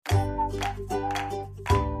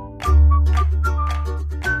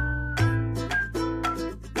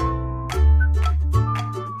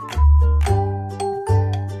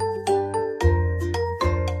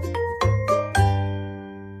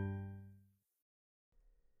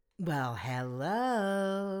Well,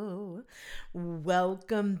 hello.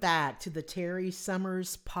 Welcome back to the Terry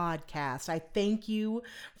Summers podcast. I thank you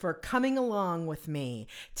for coming along with me.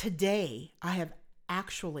 Today, I have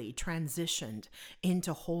actually transitioned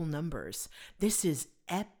into whole numbers. This is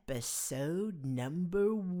episode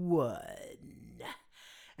number 1.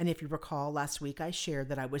 And if you recall, last week I shared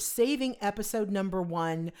that I was saving episode number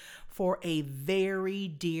 1 for a very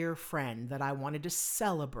dear friend that I wanted to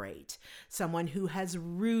celebrate. Someone who has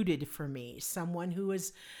rooted for me, someone who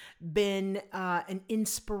has been an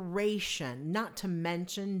inspiration, not to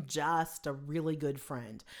mention just a really good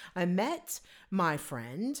friend. I met my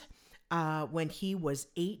friend when he was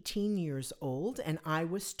 18 years old and I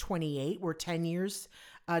was 28. We're 10 years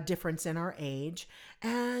difference in our age.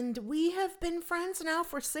 And we have been friends now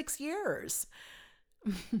for 6 years.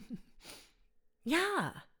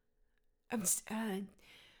 Yeah. I'm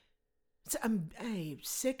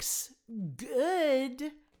 6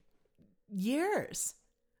 good years.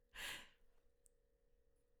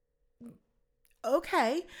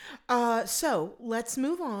 Okay, so let's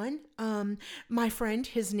move on. My friend,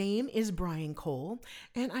 his name is Brian Cole,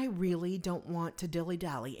 and I really don't want to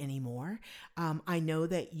dilly-dally anymore. I know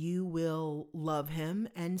that you will love him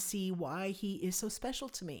and see why he is so special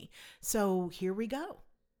to me. So here we go.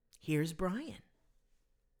 Here's Brian.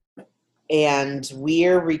 And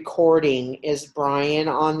we're recording. Is Brian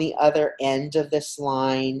on the other end of this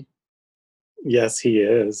line? Yes, he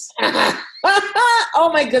is. Oh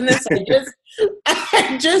my goodness,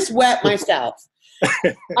 I just wet myself.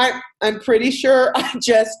 I'm pretty sure I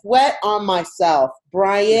just wet on myself.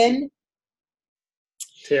 Brian.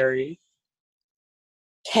 Terry.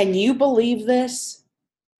 Can you believe this?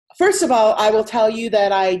 First of all, I will tell you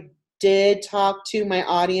that I did talk to my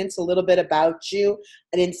audience a little bit about you.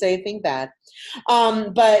 I didn't say anything bad.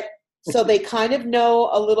 But so they kind of know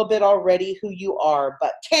a little bit already who you are.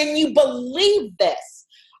 But can you believe this?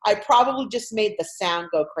 I probably just made the sound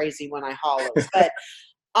go crazy when I hollered. But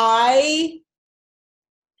how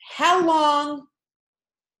long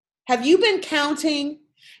have you been counting?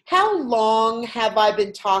 How long have I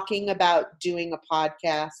been talking about doing a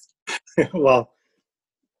podcast? Well,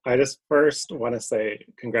 I just first want to say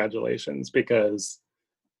congratulations, because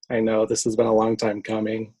I know this has been a long time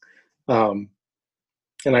coming. And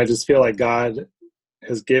I just feel like God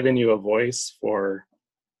has given you a voice for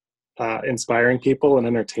inspiring people and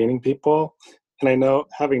entertaining people. And I know,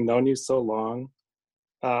 having known you so long,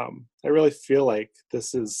 I really feel like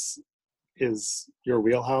this is your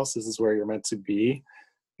wheelhouse. This is where you're meant to be.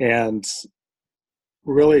 And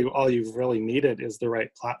really, all you've really needed is the right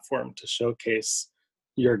platform to showcase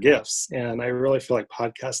your gifts. And I really feel like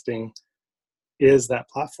podcasting is that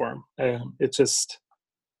platform. It just,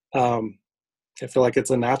 I feel like it's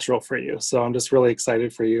a natural for you. So I'm just really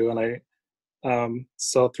excited for you. And I'm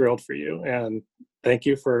so thrilled for you. And thank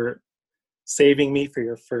you for saving me for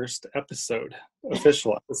your first episode,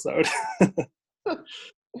 official episode.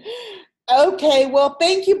 Okay, well,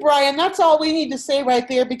 thank you, Brian. That's all we need to say right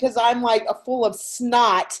there, because I'm like full of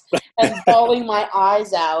snot and bawling my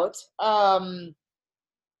eyes out.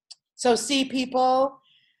 So see, people,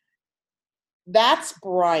 that's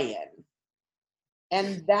Brian.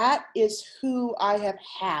 And that is who I have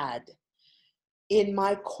had in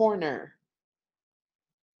my corner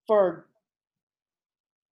for,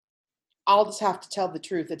 I'll just have to tell the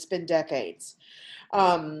truth, it's been decades.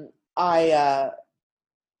 I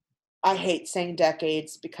hate saying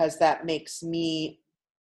decades because that makes me,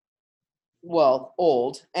 well,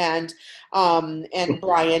 old, and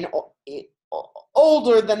Brian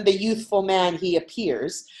older than the youthful man he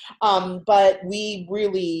appears. But we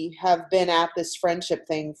really have been at this friendship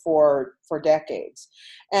thing for decades.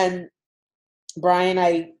 And Brian,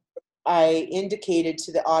 I indicated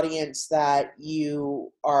to the audience that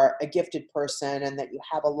you are a gifted person and that you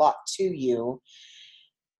have a lot to you.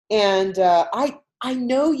 And I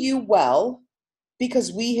know you well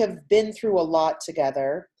because we have been through a lot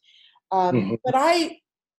together. But I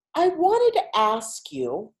wanted to ask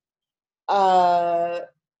you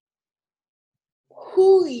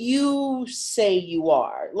who you say you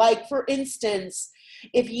are. Like, for instance,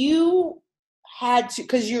 if you had to,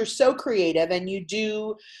 because you're so creative and you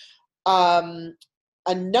do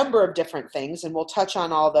a number of different things, and we'll touch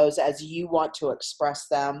on all those as you want to express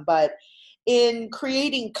them. But in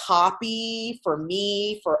creating copy for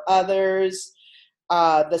me, for others,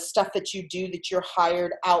 the stuff that you do that you're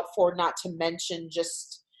hired out for, not to mention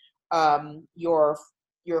just your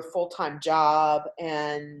full-time job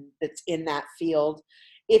and that's in that field,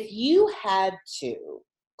 if you had to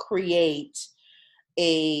create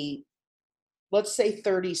a, let's say,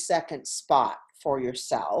 30-second spot for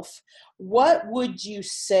yourself, what would you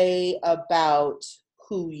say about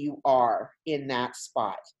who you are in that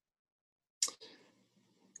spot?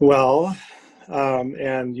 Well,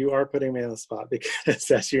 and you are putting me on the spot because,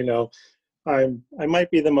 as you know, I might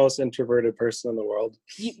be the most introverted person in the world.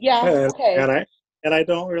 Yeah. and, Okay. and I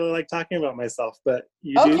don't really like talking about myself, but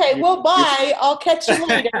Okay. Well, bye. I'll catch you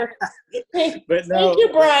later. But no, thank you,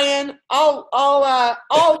 Brian.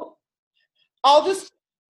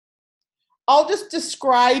 I'll just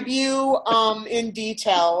describe you in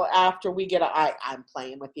detail after we get. I'm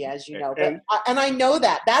playing with you, as you know, but and I know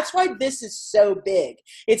that. That's why this is so big.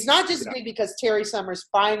 It's not just big because Terry Summers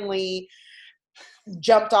finally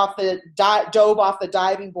dove off the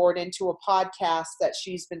diving board into a podcast that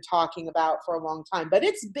she's been talking about for a long time. But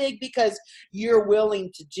it's big because you're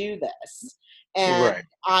willing to do this. And right.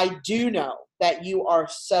 I do know that you are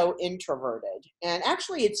so introverted. And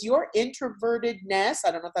actually, it's your introvertedness,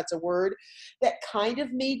 I don't know if that's a word, that kind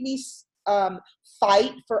of made me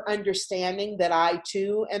fight for understanding that I,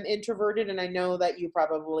 too, am introverted. And I know that you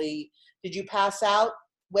probably, did you pass out?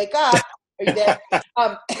 Wake up. Are you there?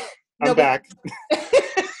 I'm back.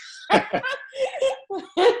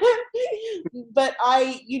 But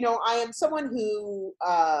I am someone who,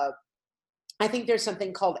 I think there's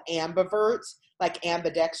something called ambivert, like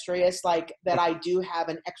ambidextrous, like that I do have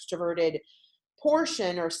an extroverted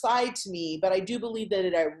portion or side to me, but I do believe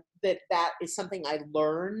that is something I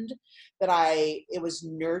learned, it was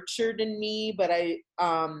nurtured in me, but I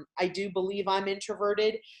do believe I'm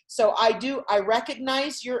introverted. So I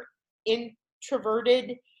recognize your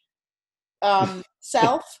introverted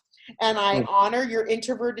self, and I honor your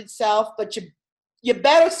introverted self, but you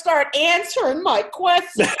better start answering my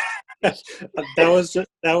question. that was just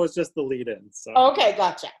the lead in. So. Okay,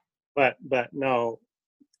 gotcha. But no,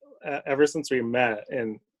 ever since we met,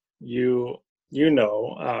 and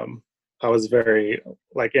I was very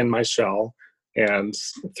like in my shell, and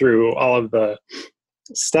through all of the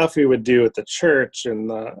stuff we would do at the church and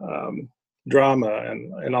the drama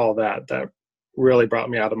and all that really brought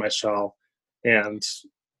me out of my shell, and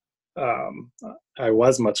I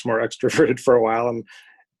was much more extroverted for a while,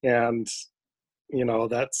 and you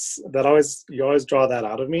always draw that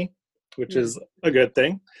out of me, which is a good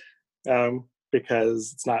thing,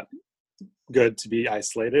 because it's not good to be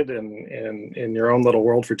isolated in your own little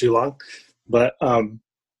world for too long. But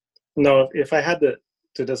no, if I had to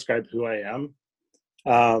describe who I am,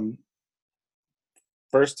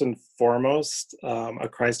 first and foremost, a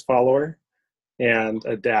Christ follower and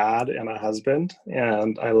a dad and a husband,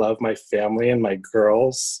 and I love my family and my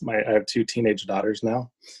girls. I have 2 teenage daughters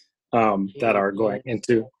now. That are going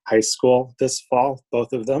into high school this fall,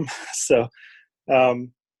 both of them. So,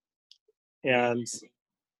 and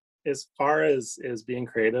as far as being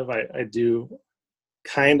creative, I do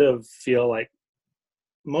kind of feel like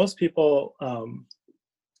most people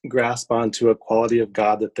grasp onto a quality of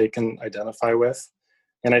God that they can identify with.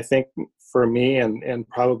 And I think for me, and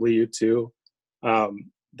probably you too,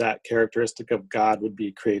 that characteristic of God would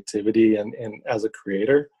be creativity and as a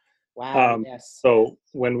creator. Wow. Yes. So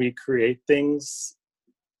when we create things,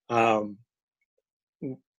 in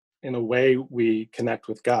a way, we connect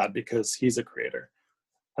with God because He's a creator.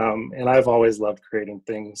 And I've always loved creating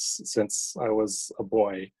things since I was a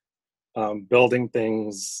boy, building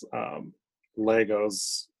things,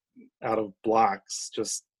 Legos out of blocks.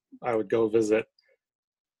 Just I would go visit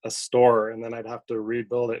a store and then I'd have to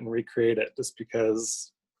rebuild it and recreate it just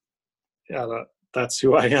because, that's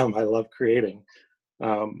who I am. I love creating.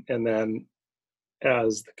 And then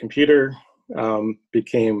as the computer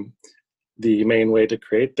became the main way to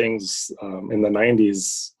create things in the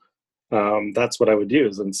 90s, that's what I would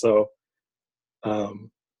use. And so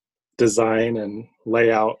design and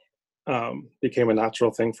layout became a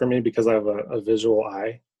natural thing for me because I have a visual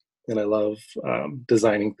eye and I love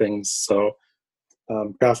designing things. So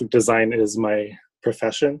graphic design is my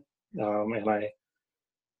profession, and I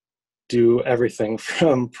do everything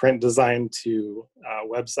from print design to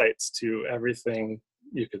websites to everything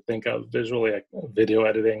you could think of visually, like video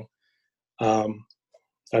editing.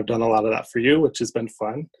 I've done a lot of that for you, which has been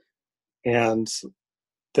fun. And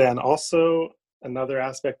then also another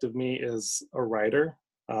aspect of me is a writer.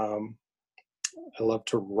 I love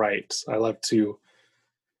to write. I love to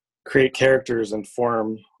create characters and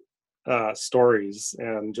form stories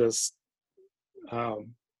and just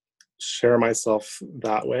share myself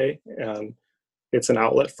that way. And it's an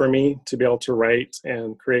outlet for me to be able to write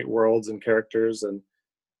and create worlds and characters and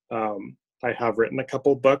I have written a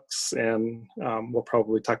couple books, and we'll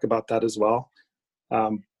probably talk about that as well.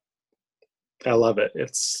 I love it.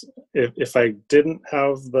 It's if I didn't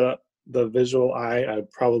have the visual eye,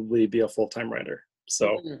 I'd probably be a full-time writer.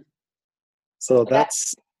 So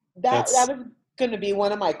that's that was going to be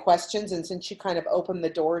one of my questions, and since you kind of opened the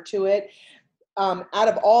door to it, out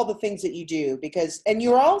of all the things that you do, and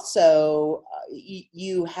you're also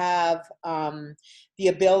you have the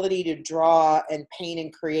ability to draw and paint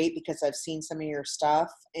and create, because I've seen some of your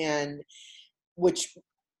stuff, and which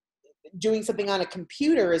doing something on a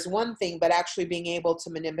computer is one thing, but actually being able to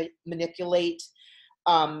manipulate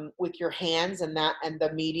with your hands and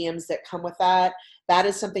the mediums that come with that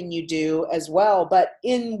is something you do as well. But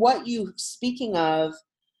in what you're speaking of,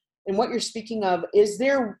 is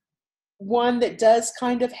there one that does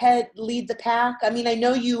kind of lead the pack? I mean, I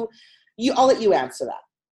know I'll let you answer that.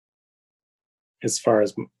 As far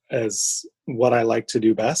as what I like to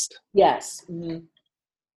do best? Yes. Mm-hmm.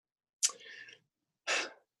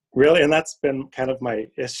 Really, and that's been kind of my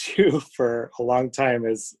issue for a long time,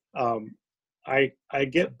 is I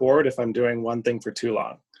get bored if I'm doing one thing for too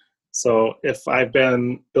long. So if I've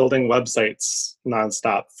been building websites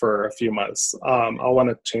nonstop for a few months, I'll want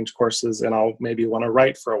to change courses, and I'll maybe want to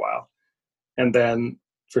write for a while. And then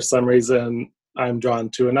for some reason, I'm drawn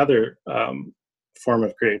to another form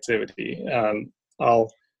of creativity. And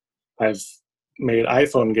I've made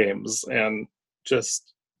iPhone games, and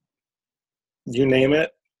just, you name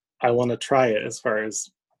it, I want to try it as far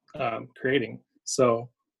as creating. So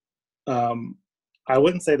I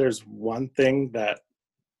wouldn't say there's one thing that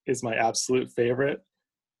is my absolute favorite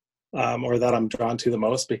or that I'm drawn to the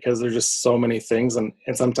most, because there's just so many things. And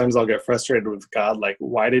sometimes I'll get frustrated with God, like,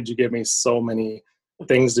 why did you give me so many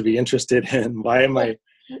things to be interested in? Why am I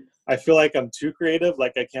feel like I'm too creative,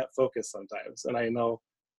 like I can't focus sometimes. And I know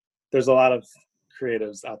there's a lot of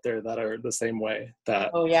creatives out there that are the same way.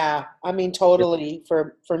 Oh yeah, I mean, totally.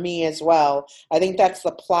 For me as well, I think that's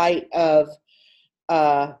the plight of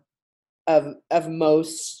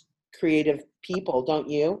most creative people, don't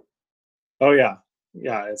you? Oh yeah,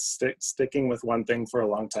 it's sticking with one thing for a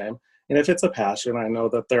long time. And if it's a passion, I know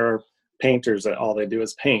that there are painters that all they do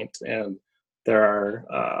is paint, and there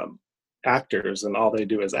are actors and all they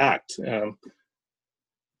do is act.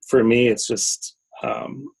 For me, it's just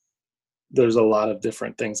there's a lot of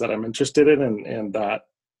different things that I'm interested in, and that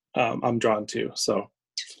I'm drawn to. So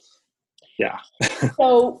yeah.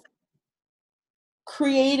 So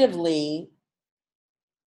creatively,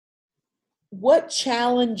 what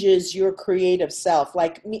challenges your creative self?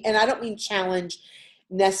 Like me, and I don't mean challenge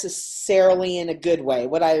necessarily in a good way.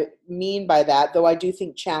 What I mean by that, though I do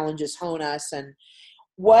think challenges hone us, and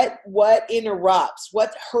what interrupts,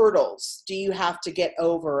 what hurdles do you have to get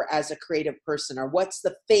over as a creative person? Or what's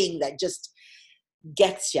the thing that just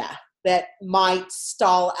gets you, that might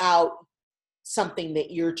stall out something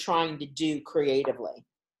that you're trying to do creatively?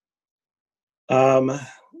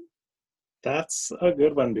 That's a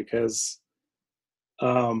good one, because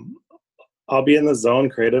I'll be in the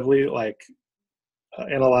zone creatively, like,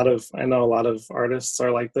 and I know a lot of artists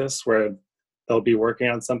are like this, where they'll be working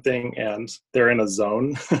on something and they're in a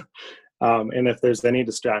zone. And if there's any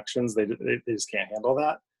distractions, they just can't handle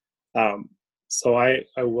that. So I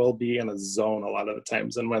will be in a zone a lot of the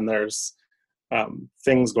times. And when there's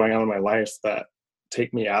things going on in my life that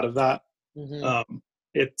take me out of that, Mm-hmm.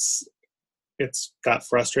 that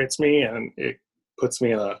frustrates me, and it puts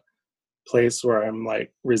me in a place where I'm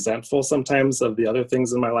like resentful sometimes of the other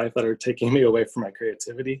things in my life that are taking me away from my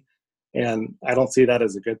creativity. And I don't see that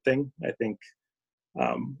as a good thing. I think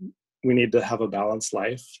we need to have a balanced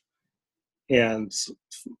life, and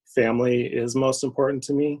family is most important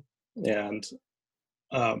to me. And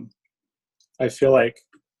I feel like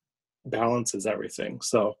balance is everything.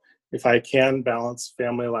 So if I can balance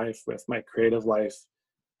family life with my creative life,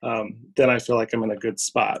 then I feel like I'm in a good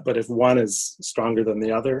spot. But if one is stronger than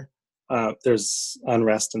the other, there's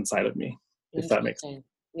unrest inside of me, if that makes sense.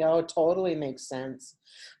 Yeah, it totally makes sense.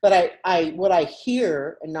 But I what I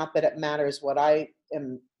hear, and not that it matters what I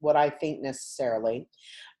think necessarily,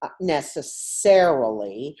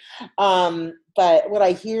 but what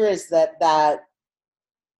I hear is that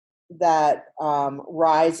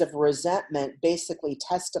rise of resentment basically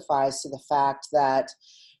testifies to the fact that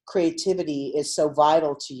creativity is so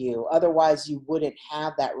vital to you. Otherwise, you wouldn't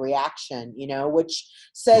have that reaction, which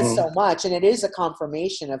says so much. And it is a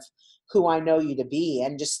confirmation of who I know you to be,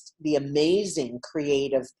 and just the amazing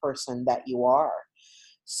creative person that you are.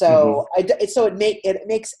 So it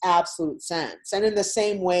makes absolute sense. And in the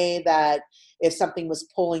same way that if something was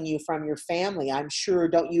pulling you from your family, I'm sure,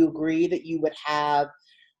 don't you agree that you would have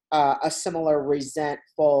a similar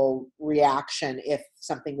resentful reaction if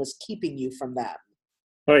something was keeping you from them.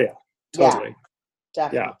 Oh yeah, totally. Yeah,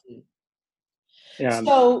 definitely. Yeah. And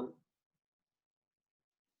So,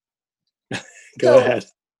 go ahead.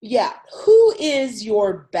 Yeah. Who is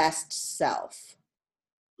your best self?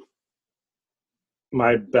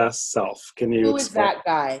 My best self. Can you Who is explain? that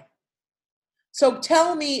guy? So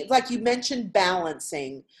tell me, like you mentioned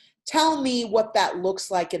balancing, tell me what that looks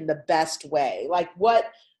like in the best way. Like what,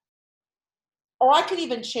 or I can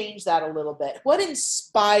even change that a little bit. What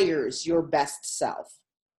inspires your best self?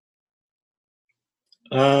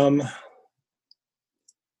 Um,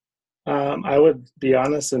 I would be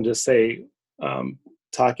honest and just say,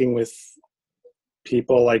 talking with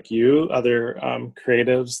people like you, other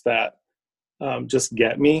creatives that just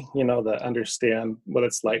get me, that understand what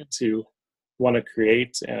it's like to want to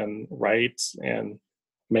create and write and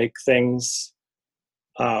make things.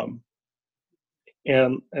 And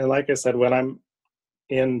like I said, when I'm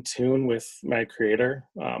in tune with my creator,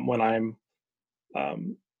 when I'm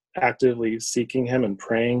actively seeking him and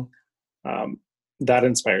praying, um, that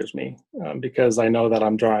inspires me, because I know that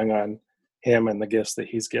I'm drawing on him and the gifts that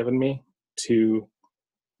he's given me to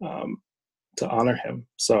um, honor him.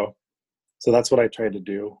 So that's what I try to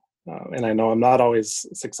do. And I know I'm not always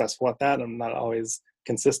successful at that. I'm not always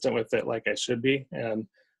consistent with it like I should be. And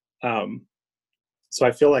um, so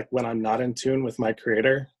I feel like when I'm not in tune with my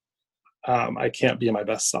creator, I can't be my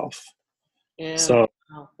best self. Yeah. So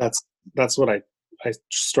that's what I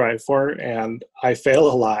strive for. And I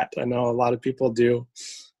fail a lot. I know a lot of people do.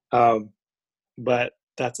 But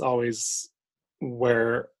that's always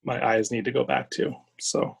where my eyes need to go back to.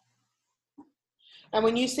 So. And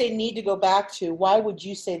when you say need to go back to, why would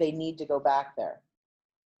you say they need to go back there?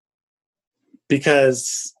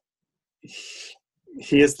 Because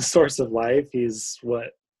he is the source of life. He's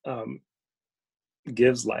what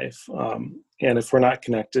gives life. And if we're not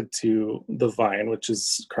connected to the vine, which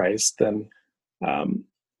is Christ, then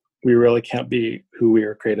we really can't be who we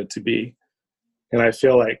were created to be. And I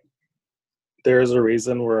feel like there's a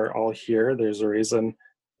reason we're all here. There's a reason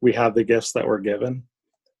we have the gifts that we're given.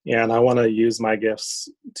 And I want to use my gifts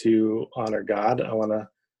to honor God. I want to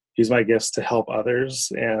use my gifts to help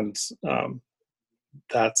others. And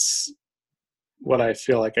that's what I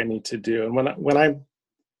feel like I need to do. And when I'm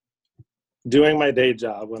doing my day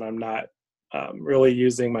job, when I'm not really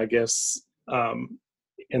using my gifts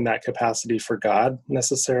in that capacity for God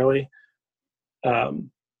necessarily,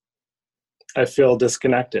 I feel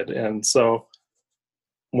disconnected. And so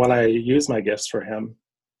when I use my gifts for him,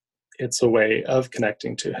 it's a way of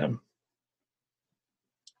connecting to him.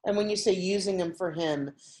 And when you say using them for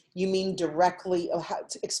him, you mean directly,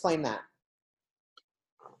 explain that.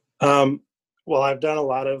 Well, I have a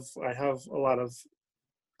lot of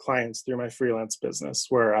clients through my freelance business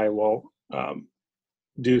where I will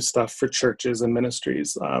do stuff for churches and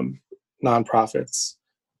ministries, nonprofits.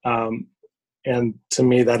 And to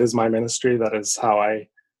me, that is my ministry. That is how I,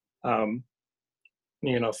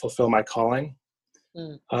 fulfill my calling.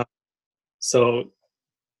 So,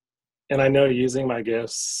 and I know using my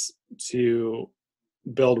gifts to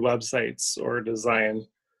build websites or design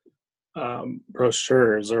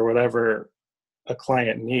brochures or whatever a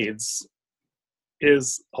client needs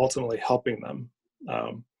is ultimately helping them.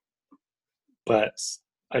 But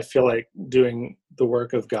I feel like doing the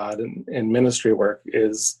work of God and ministry work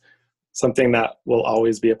is something that will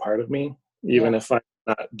always be a part of me, even if I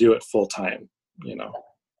not do it full time,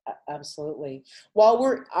 Absolutely. While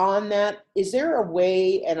we're on that, is there a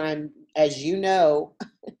way, and I'm, as you know,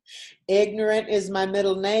 ignorant is my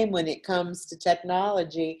middle name when it comes to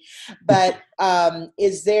technology, but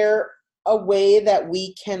is there a way that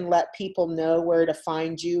we can let people know where to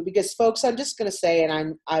find you? Because folks, I'm just going to say,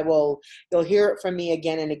 and you'll hear it from me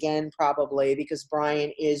again and again, probably, because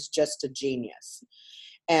Brian is just a genius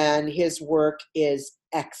and his work is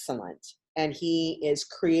excellent. And he is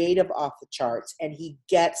creative off the charts, and he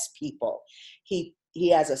gets people. He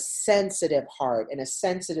has a sensitive heart and a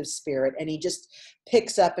sensitive spirit, and he just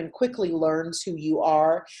picks up and quickly learns who you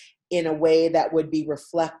are in a way that would be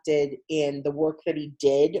reflected in the work that he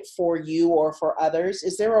did for you or for others.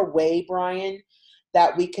 Is there a way, Brian,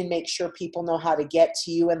 that we can make sure people know how to get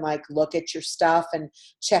to you and like look at your stuff and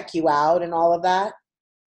check you out and all of that?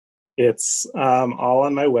 It's all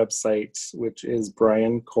on my website, which is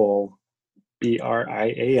Brian Cole,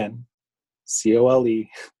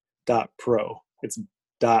 BrianCole.pro. It's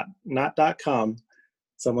not .com.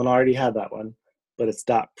 Someone already had that one, but it's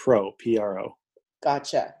 .pro, Pro.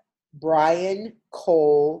 Gotcha.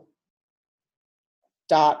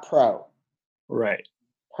 BrianCole.pro. Right.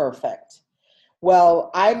 Perfect.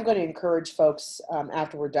 Well, I'm going to encourage folks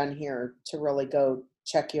after we're done here to really go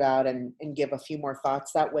check you out and give a few more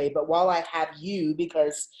thoughts that way. But while I have you,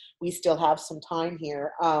 because we still have some time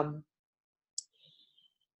here, and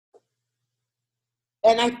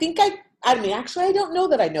I think I mean, actually, I don't know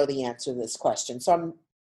that I know the answer to this question, so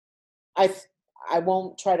I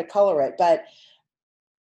won't try to color it. But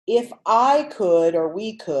if I could, or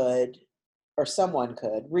we could, or someone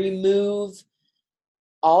could remove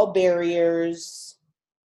all barriers,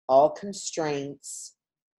 all constraints,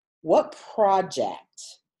 what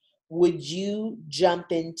project would you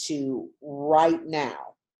jump into right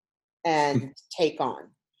now and take on?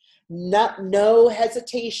 No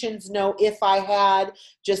hesitations, no if I had,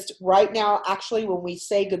 just right now. Actually, when we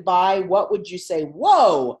say goodbye, what would you say?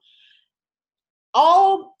 Whoa,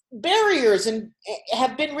 all barriers and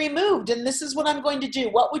have been removed, and this is what I'm going to do.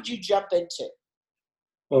 What would you jump into?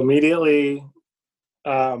 Well, immediately,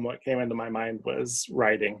 what came into my mind was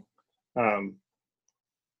writing.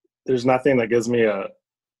 There's nothing that gives me a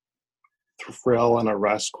thrill and a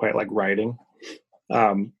rush quite like writing.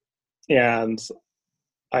 And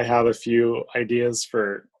I have a few ideas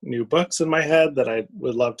for new books in my head that I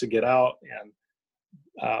would love to get out.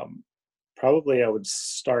 And probably I would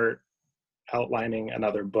start outlining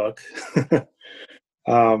another book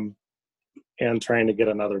and trying to get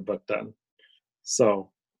another book done.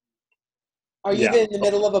 So, Are you yeah. in the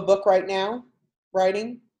middle of a book right now,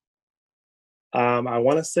 writing? I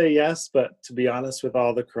want to say yes, but to be honest, with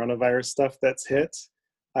all the coronavirus stuff that's hit,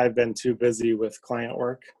 I've been too busy with client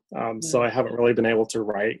work. So I haven't really been able to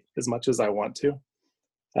write as much as I want to.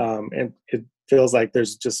 And it feels like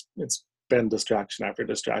it's been distraction after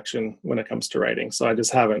distraction when it comes to writing. So I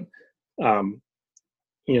just haven't,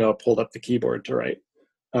 pulled up the keyboard to write.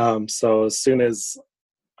 So as soon as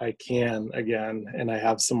I can again, and I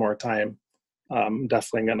have some more time, I'm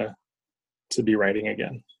definitely going to be writing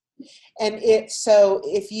again. And so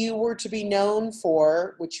if you were to be known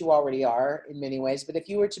for, which you already are in many ways, but if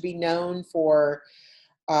you were to be known for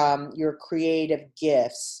your creative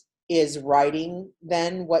gifts, is writing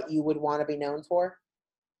then what you would want to be known for?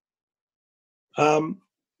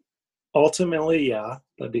 Ultimately, yeah,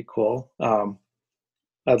 that'd be cool.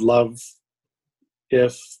 I'd love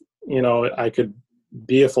if, I could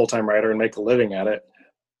be a full-time writer and make a living at it.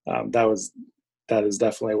 That is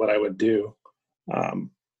definitely what I would do.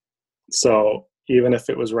 So even if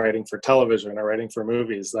it was writing for television or writing for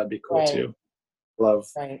movies, that'd be cool Right. too. Love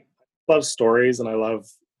stories, and I love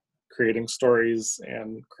creating stories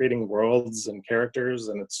and creating worlds and characters,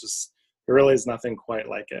 and there really is nothing quite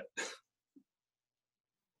like it.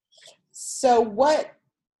 So what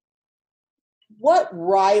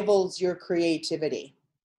rivals your creativity?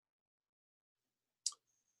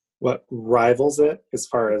 What rivals it as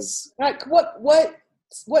far as Like what's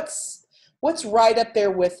right up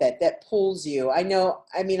there with it that pulls you? I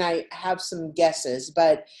have some guesses,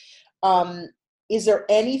 but is there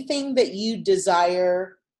anything that you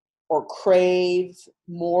desire or crave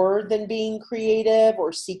more than being creative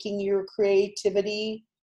or seeking your creativity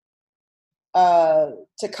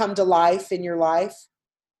to come to life in your life?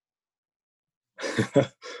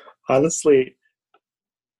 honestly,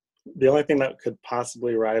 the only thing that could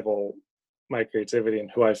possibly rival my creativity and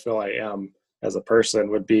who I feel I am as a person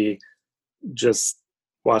would be just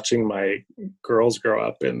watching my girls grow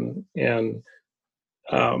up and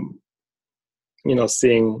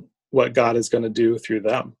seeing what God is going to do through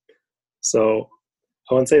them. So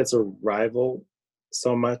I wouldn't say it's a rival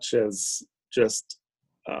so much as just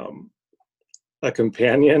a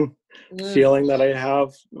companion feeling that I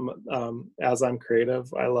have as I'm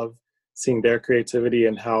creative. I love seeing their creativity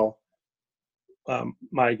and how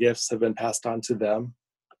my gifts have been passed on to them.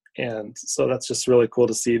 And so that's just really cool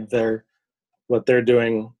to see what they're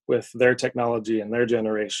doing with their technology and their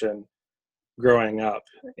generation growing up,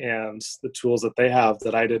 and the tools that they have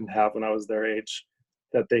that I didn't have when I was their age,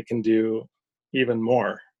 that they can do even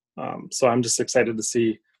more. So I'm just excited to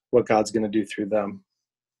see what God's going to do through them.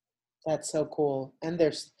 That's so cool. And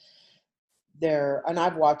and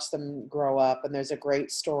I've watched them grow up, and there's a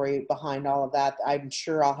great story behind all of that. I'm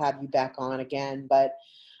sure I'll have you back on again, but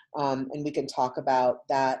and we can talk about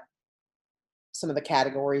that, some of the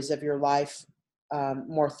categories of your life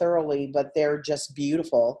more thoroughly, but they're just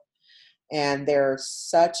beautiful. And they're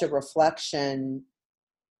such a reflection,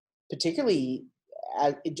 particularly,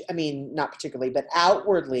 not particularly, but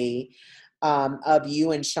outwardly, of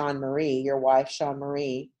you and Sean Marie, your wife, Sean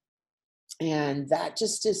Marie. And that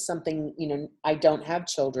just is something, I don't have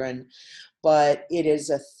children, but it is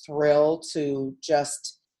a thrill to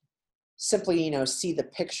just simply, see the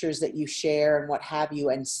pictures that you share and what have you,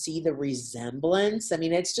 and see the resemblance. I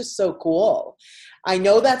mean, it's just so cool. I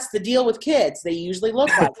know that's the deal with kids. They usually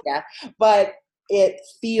look like that, but it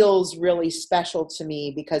feels really special to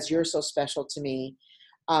me because you're so special to me,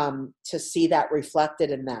 to see that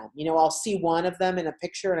reflected in them. I'll see one of them in a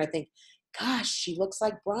picture and I think, gosh, she looks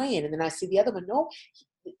like Brian. And then I see the other one. No,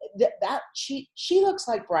 she looks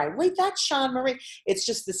like Brian. Wait, that's Sean Marie. It's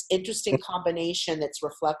just this interesting combination that's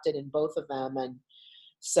reflected in both of them. And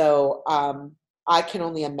so I can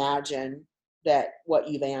only imagine that what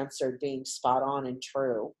you've answered being spot on and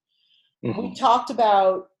true. Mm-hmm. We talked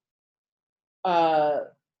about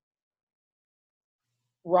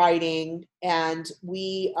writing, and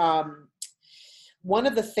we one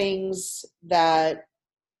of the things that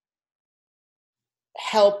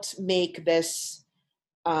helped make this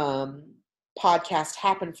podcast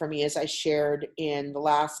happen for me, as I shared in the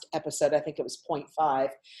last episode, I think it was point 5,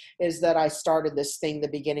 is that I started this thing the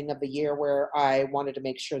beginning of the year where I wanted to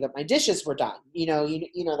make sure that my dishes were done. You know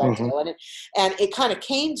that Mm-hmm. deal. And it kind of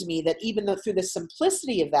came to me that even though through the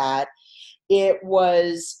simplicity of that, it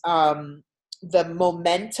was the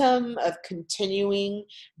momentum of continuing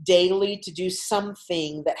daily to do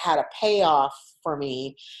something that had a payoff for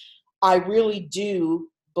me, I really do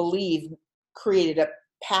believe created a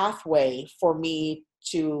pathway for me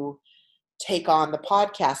to take on the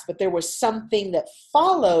podcast. But there was something that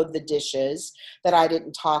followed the dishes that I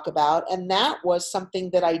didn't talk about. And that was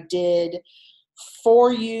something that I did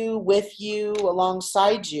for you, with you,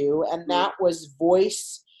 alongside you. And that was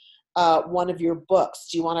voice one of your books.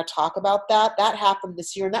 Do you want to talk about that? That happened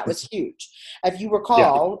this year, and that was huge. If you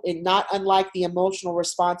recall, and not unlike the emotional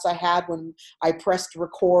response I had when I pressed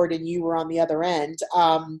record and you were on the other end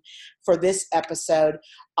for this episode,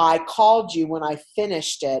 I called you when I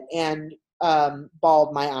finished it and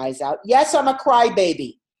bawled my eyes out. Yes, I'm a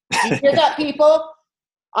crybaby. Do you hear that, people?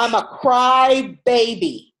 I'm a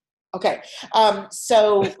crybaby. Okay,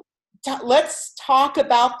 so let's talk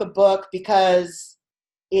about the book, because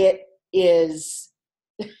it is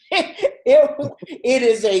it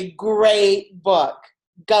is a great book.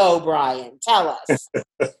 Go, Brian. Tell us.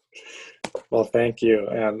 Well, thank you.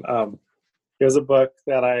 And it was a book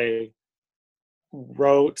that I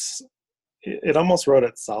wrote. It almost wrote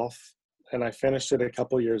itself, and I finished it a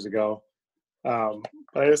couple years ago. But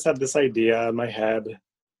I just had this idea in my head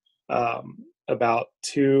about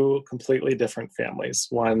 2 completely different families.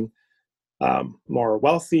 One more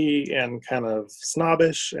wealthy and kind of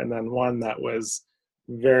snobbish, and then one that was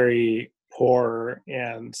very poor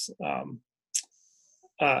and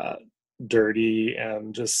dirty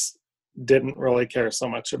and just didn't really care so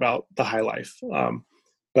much about the high life.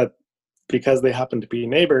 But because they happened to be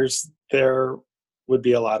neighbors, there would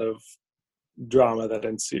be a lot of drama that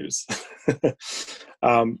ensues.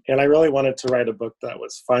 And I really wanted to write a book that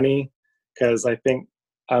was funny, because I think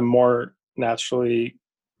I'm more naturally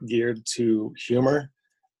geared to humor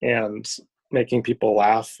and making people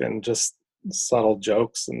laugh and just subtle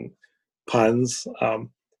jokes and puns.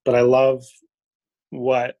 But I love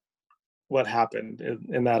what happened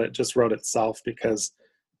in that it just wrote itself, because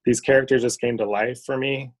these characters just came to life for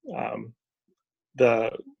me.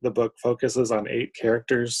 The book focuses on 8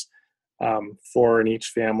 characters, 4 in each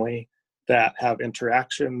family, that have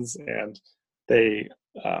interactions, and they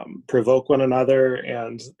provoke one another,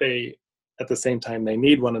 and they, at the same time, they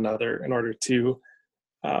need one another in order to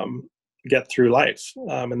get through life.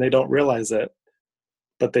 And they don't realize it,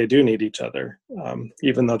 but they do need each other,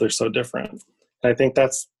 even though they're so different. And I think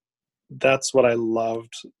that's what I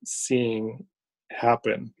loved seeing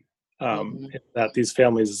happen, that these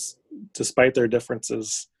families, despite their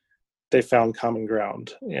differences, they found common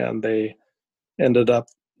ground, and they ended up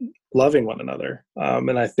loving one another.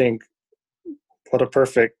 And I think what a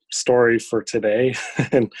perfect story for today,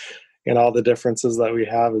 and all the differences that we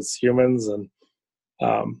have as humans. And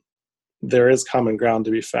there is common ground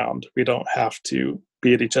to be found. We don't have to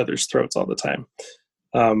be at each other's throats all the time.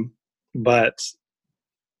 But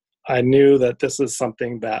I knew that this is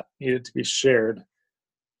something that needed to be shared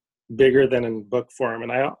bigger than in book form.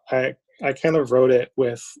 And I kind of wrote it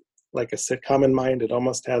with like a sitcom in mind. It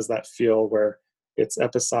almost has that feel where it's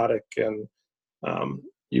episodic, and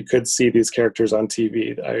you could see these characters on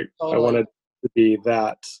TV. I wanted to be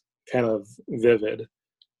that kind of vivid.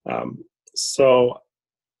 So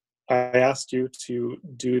I asked you to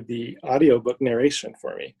do the audiobook narration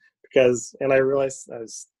for me, and I realized I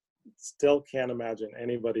still can't imagine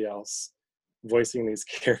anybody else voicing these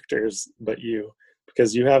characters but you,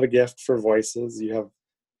 because you have a gift for voices. You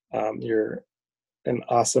have, you're an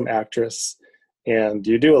awesome actress, and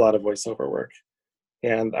you do a lot of voiceover work.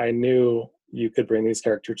 And I knew you could bring these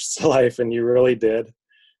characters to life, and you really did.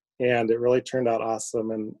 And it really turned out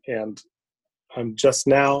awesome. And I'm just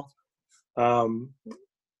now,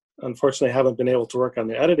 unfortunately, haven't been able to work on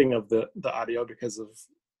the editing of the audio because of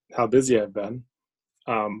how busy I've been.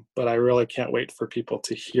 But I really can't wait for people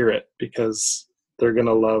to hear it, because they're going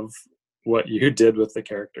to love what you did with the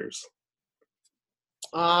characters.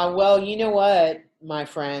 Well, you know what, my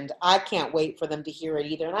friend? I can't wait for them to hear it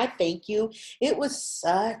either. And I thank you. It was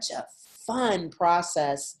such a fun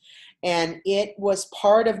process, and it was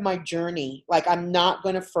part of my journey. Like, I'm not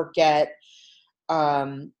going to forget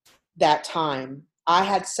that time. I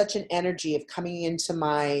had such an energy of coming into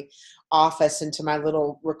my office, into my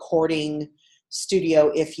little recording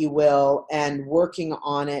studio, if you will, and working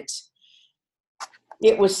on it.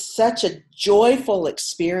 It was such a joyful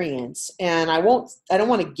experience, and I don't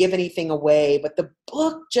want to give anything away, but the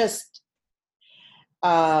book just,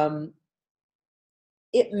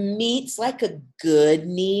 it meets like a good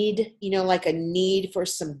need, like a need for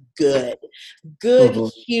some good Mm-hmm.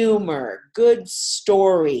 humor, good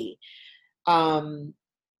story, a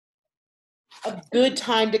good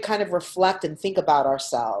time to kind of reflect and think about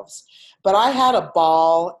ourselves. But I had a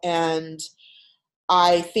ball, and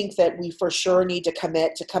I think that we for sure need to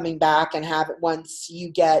commit to coming back and have it once you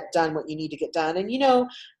get done what you need to get done. And,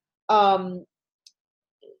 um,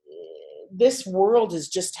 this world is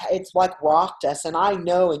just, it's like rocked us. And I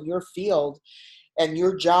know in your field and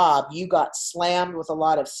your job, you got slammed with a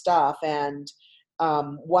lot of stuff. And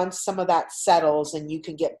once some of that settles and you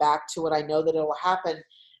can get back to it, I know that it'll happen,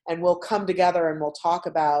 and we'll come together and we'll talk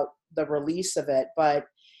about the release of it. But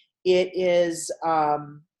it is a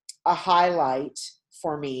highlight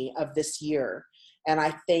for me of this year. And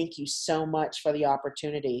I thank you so much for the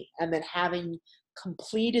opportunity. And then having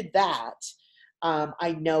completed that,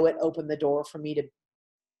 I know it opened the door for me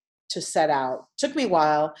to set out. Took me a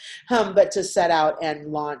while, but to set out and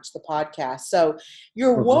launch the podcast. So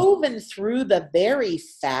you're Mm-hmm. woven through the very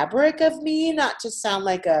fabric of me, not to sound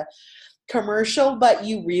like a commercial, but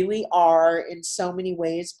you really are in so many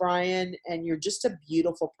ways, Brian. And you're just a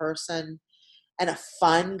beautiful person and a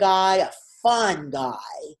fun guy,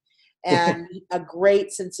 and a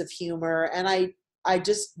great sense of humor. And I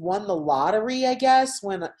just won the lottery, I guess,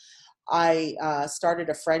 when I started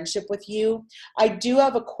a friendship with you. I do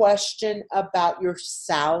have a question about your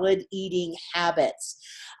salad eating habits.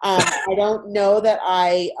 I don't know that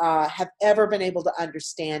I have ever been able to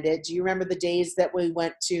understand it. Do you remember the days that we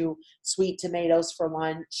went to Sweet Tomatoes for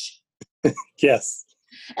lunch? Yes.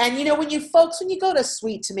 And when you go to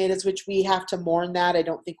Sweet Tomatoes, which we have to mourn that, I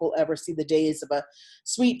don't think we'll ever see the days of a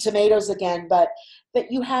Sweet Tomatoes again, but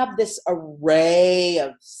that you have this array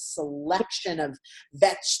of selection of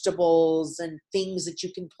vegetables and things that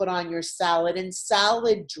you can put on your salad, and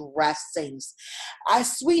salad dressings.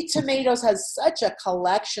 Sweet Tomatoes has such a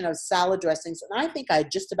collection of salad dressings, and I think I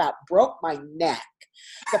just about broke my neck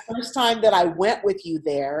the first time that I went with you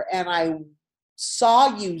there, and I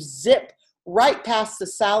saw you zip right past the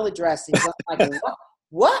salad dressings. I'm like,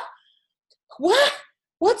 what?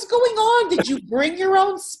 What's going on? Did you bring your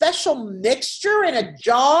own special mixture in a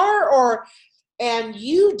jar? And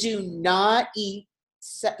you do not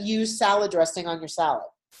use salad dressing on your salad?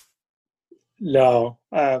 No.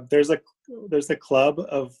 There's a club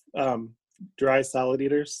of dry salad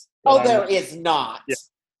eaters. Oh, there is not. Yeah.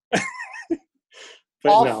 But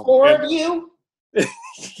all no. four of you?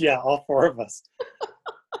 Yeah, all four of us.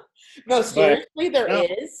 No, seriously, there no.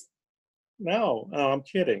 is? No, I'm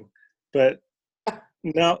kidding. But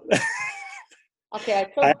no. Okay, I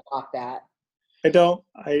couldn't talk that. I don't.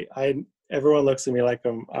 Everyone looks at me like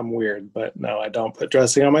I'm weird, but no, I don't put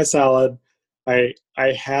dressing on my salad. I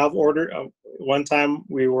have ordered. One time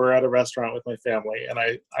we were at a restaurant with my family, and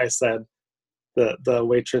I said, the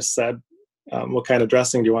waitress said, "What kind of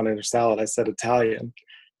dressing do you want in your salad?" I said Italian,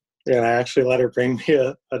 and I actually let her bring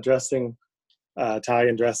me a dressing,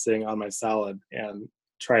 Italian dressing on my salad, and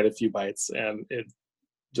tried a few bites, and it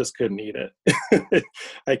just couldn't eat it.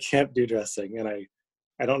 I can't do dressing, and I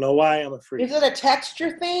don't know why. I'm a freak. Is it a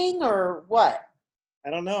texture thing or what?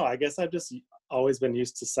 I don't know. I guess I've just always been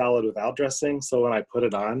used to salad without dressing, so when I put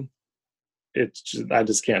it on, I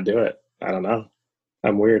just can't do it. I don't know.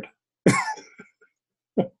 I'm weird.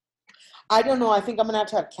 I don't know. I think I'm going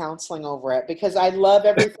to have counseling over it, because I love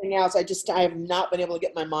everything else. I have not been able to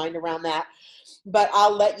get my mind around that. But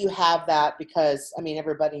I'll let you have that, because,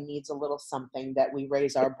 everybody needs a little something that we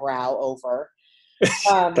raise our brow over.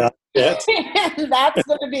 That's it. That's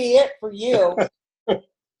going to be it for you.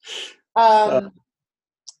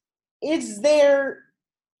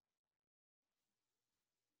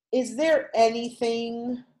 Is there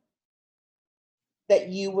anything that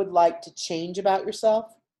you would like to change about yourself?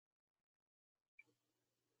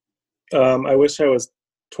 I wish I was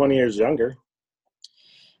 20 years younger.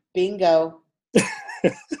 Bingo.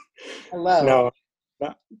 Hello. No,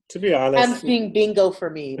 not, to be I'm honest, seeing bingo for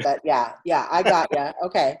me, but yeah, I got ya.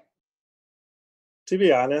 Okay. to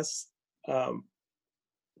be honest, no,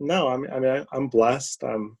 I'm blessed.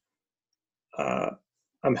 Uh,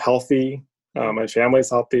 I'm healthy. My family's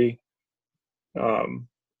healthy. Um,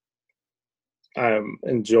 I'm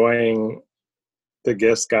enjoying the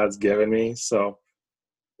gifts God's given me. So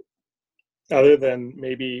other than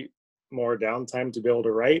maybe more downtime to be able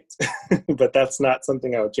to write, but that's not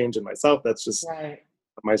something I would change in myself. That's just Right.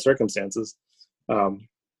 my circumstances.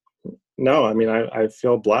 No, I mean, I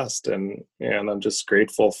feel blessed and I'm just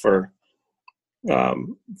grateful for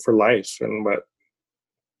life and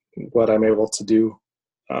what I'm able to do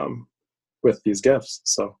with these gifts.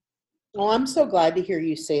 So, Well, I'm so glad to hear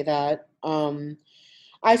you say that.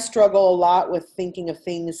 I struggle a lot with thinking of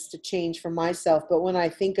things to change for myself, but when I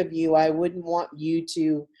think of you, I wouldn't want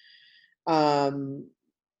you um,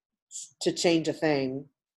 to change a thing.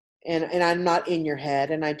 And I'm not in your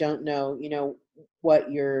head, and I don't know,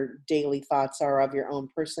 what your daily thoughts are of your own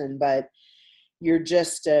person, but you're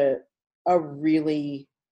just a really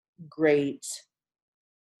great,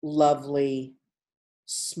 lovely,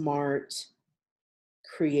 smart,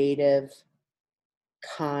 creative,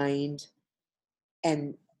 kind,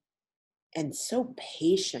 and so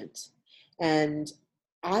patient. And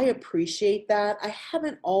I appreciate that. I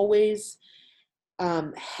haven't always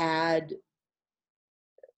had,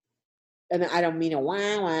 and I don't mean a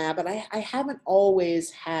wah wah, but I haven't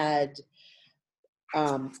always had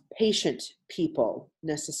patient people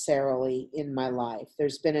necessarily in my life.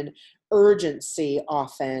 There's been an urgency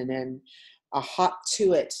often and a hot to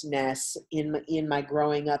itness in my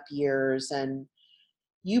growing up years, and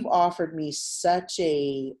you've offered me such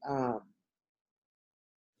a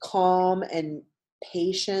calm and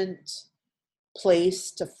patient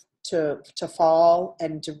place to fall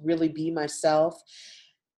and to really be myself.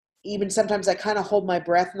 Even sometimes I kind of hold my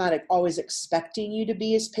breath, not always expecting you to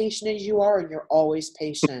be as patient as you are, and you're always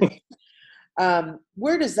patient.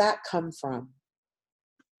 Where does that come from?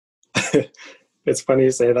 it's funny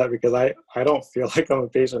you say that because I don't feel like I'm a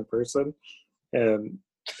patient person, and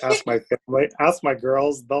ask my family, ask my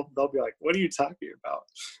girls, they'll be like, "What are you talking about?"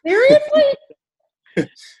 Seriously?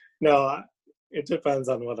 No, it depends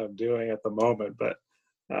on what I'm doing at the moment, but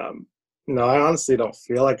no, I honestly don't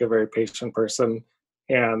feel like a very patient person,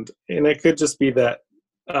 and it could just be that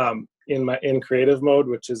in creative mode,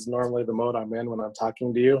 which is normally the mode I'm in when I'm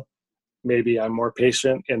talking to you, maybe I'm more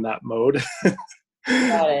patient in that mode.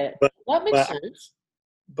 Got it. but That makes but sense.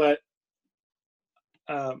 but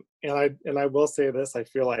and I will say this, I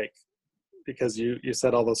feel like, because you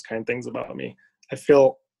said all those kind things about me, I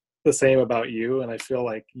feel the same about you, and I feel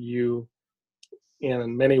like you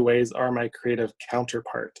in many ways are my creative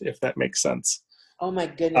counterpart, if that makes sense. Oh my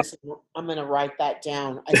goodness, I'm going to write that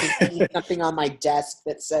down. I think I need something on my desk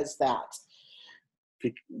that says that.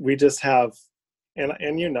 We just have, and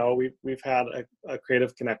we've had a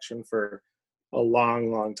creative connection for a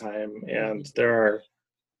long time, and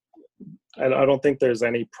I don't think there's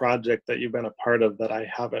any project that you've been a part of that I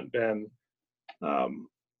haven't been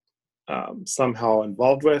somehow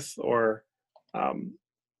involved with or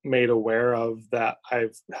made aware of, that I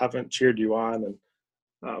haven't cheered you on.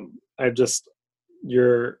 And I just,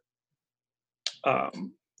 you're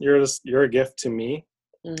you're a gift to me,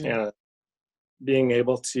 and being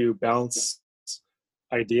able to bounce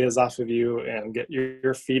ideas off of you and get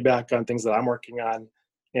your feedback on things that I'm working on,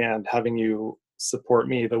 and having you support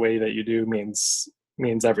me the way that you do means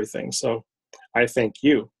everything. So I thank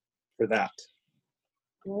you for that.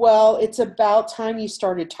 Well, it's about time you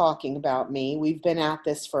started talking about me. We've been at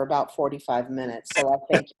this for about 45 minutes, so I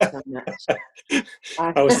thank you so much.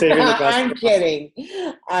 I was saving the best. I'm kidding.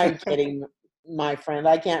 I'm kidding, my friend.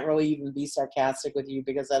 I can't really even be sarcastic with you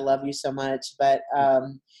because I love you so much. But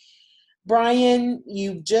Brian,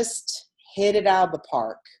 you just hit it out of the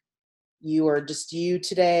park. You are just you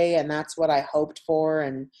today, and that's what I hoped for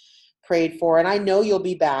and prayed for. And I know you'll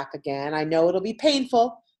be back again. I know it'll be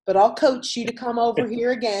painful, but I'll coach you to come over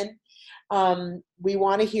here again. We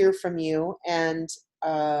want to hear from you. And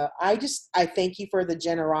I thank you for the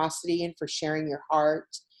generosity and for sharing your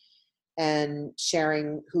heart and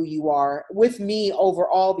sharing who you are with me over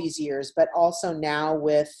all these years, but also now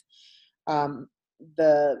with um,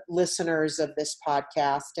 the listeners of this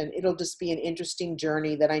podcast. And it'll just be an interesting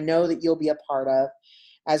journey that I know that you'll be a part of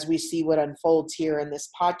as we see what unfolds here in this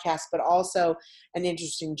podcast, but also an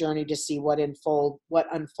interesting journey to see what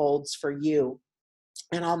unfolds for you.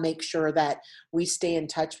 and I'll make sure that we stay in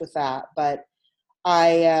touch with that. But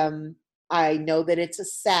I know that it's a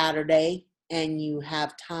Saturday and you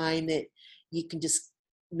have time that you can just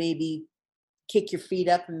maybe kick your feet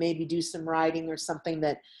up and maybe do some writing or something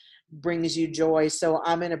that brings you joy. So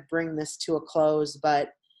I'm going to bring this to a close,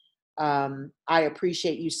 but I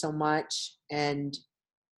appreciate you so much, and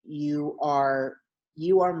you are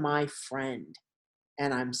my friend,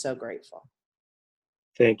 and I'm so grateful.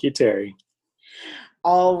 Thank you, Terry.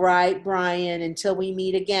 All right, Brian, until we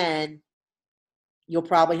meet again, you'll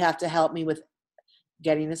probably have to help me with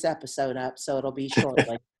getting this episode up, so it'll be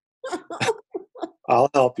shortly. I'll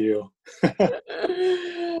help you.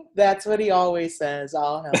 That's what he always says.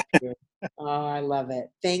 I'll help you. Oh, I love it.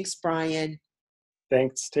 Thanks, Brian.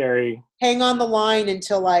 Thanks, Terry. Hang on the line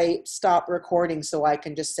until I stop recording so I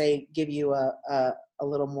can just give you a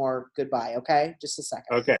little more goodbye, okay? Just a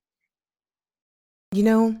second. Okay. You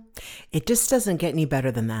know, it just doesn't get any better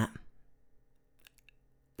than that.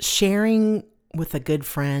 Sharing with a good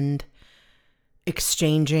friend,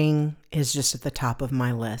 exchanging is just at the top of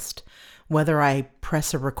my list. Whether I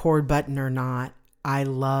press a record button or not, I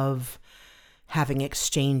love having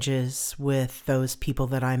exchanges with those people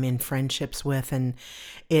that I'm in friendships with, and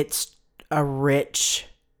it's a rich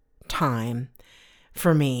time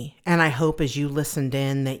for me. And I hope as you listened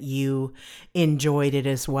in that you enjoyed it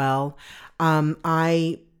as well.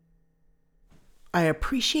 I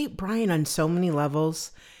appreciate Brian on so many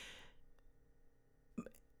levels,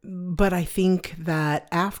 but I think that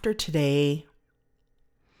after today,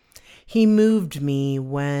 he moved me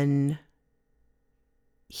when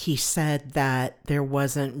he said that there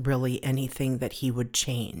wasn't really anything that he would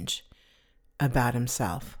change about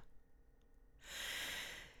himself.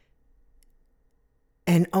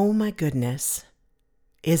 And oh my goodness,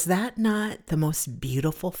 is that not the most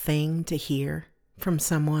beautiful thing to hear from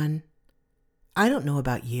someone? I don't know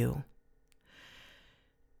about you,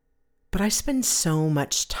 but I spend so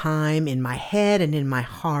much time in my head and in my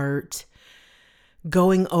heart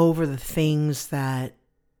going over the things that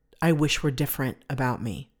I wish were different about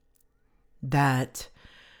me, that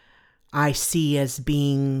I see as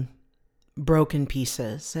being broken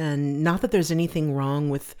pieces. And not that there's anything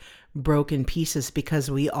wrong with broken pieces,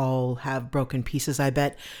 because we all have broken pieces. I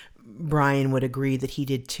bet Brian would agree that he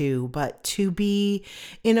did too. But to be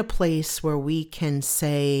in a place where we can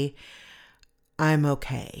say, I'm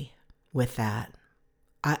okay with that.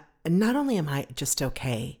 Not only am I just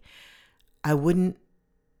okay, I wouldn't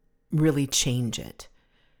really change it.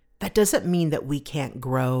 That doesn't mean that we can't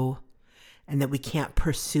grow and that we can't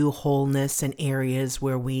pursue wholeness in areas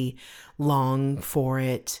where we long for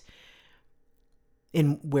it,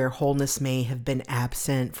 in where wholeness may have been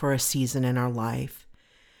absent for a season in our life.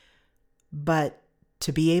 But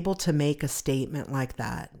to be able to make a statement like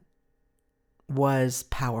that was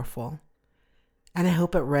powerful. And I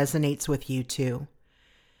hope it resonates with you too.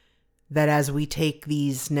 That as we take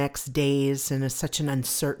these next days in such an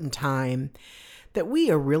uncertain time, that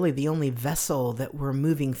we are really the only vessel that we're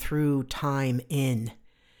moving through time in.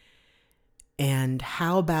 And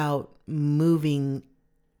how about moving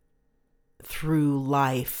through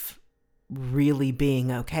life really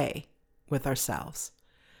being okay with ourselves?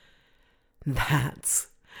 That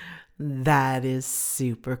is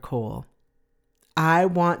super cool. I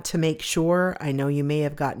want to make sure, I know you may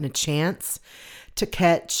have gotten a chance to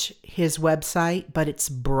catch his website, but it's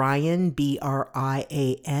Brian,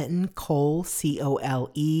 Brian, Cole,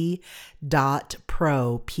 COLE.pro,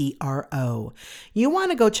 PRO. You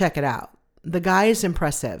want to go check it out. The guy is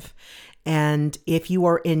impressive. And if you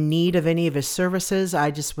are in need of any of his services,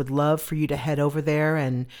 I just would love for you to head over there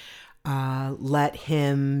and let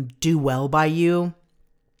him do well by you.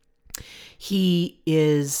 He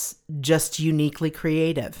is just uniquely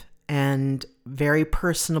creative and very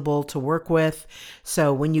personable to work with.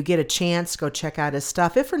 So when you get a chance, go check out his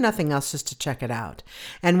stuff, if for nothing else, just to check it out.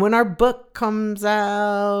 And when our book comes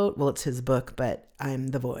out, well, it's his book, but I'm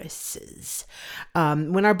the voices.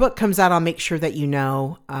 When our book comes out, I'll make sure that you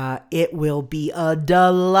know. It will be a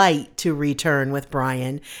delight to return with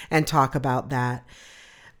Brian and talk about that.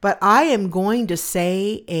 But I am going to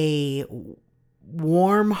say a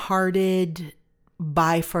warm-hearted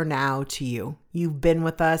bye for now to you. You've been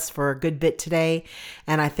with us for a good bit today,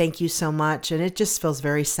 and I thank you so much, and it just feels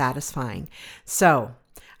very satisfying. So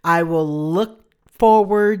I will look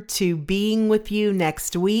forward to being with you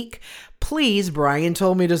next week. Please, Brian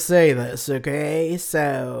told me to say this, okay?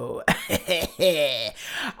 So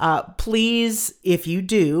please, if you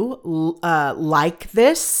do like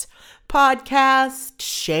this, podcast,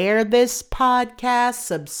 share this podcast,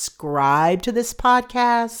 subscribe to this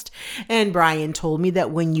podcast. And Brian told me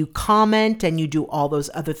that when you comment and you do all those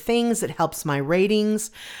other things, it helps my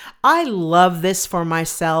ratings. I love this for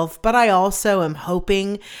myself, but I also am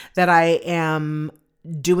hoping that I am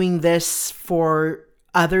doing this for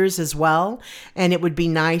others as well. And it would be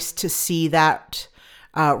nice to see that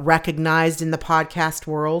recognized in the podcast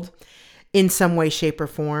world in some way, shape, or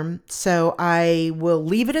form. So I will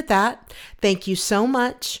leave it at that. Thank you so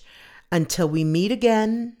much. Until we meet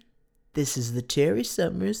again, this is the Terry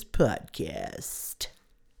Summers Podcast.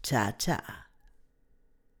 Ta-ta.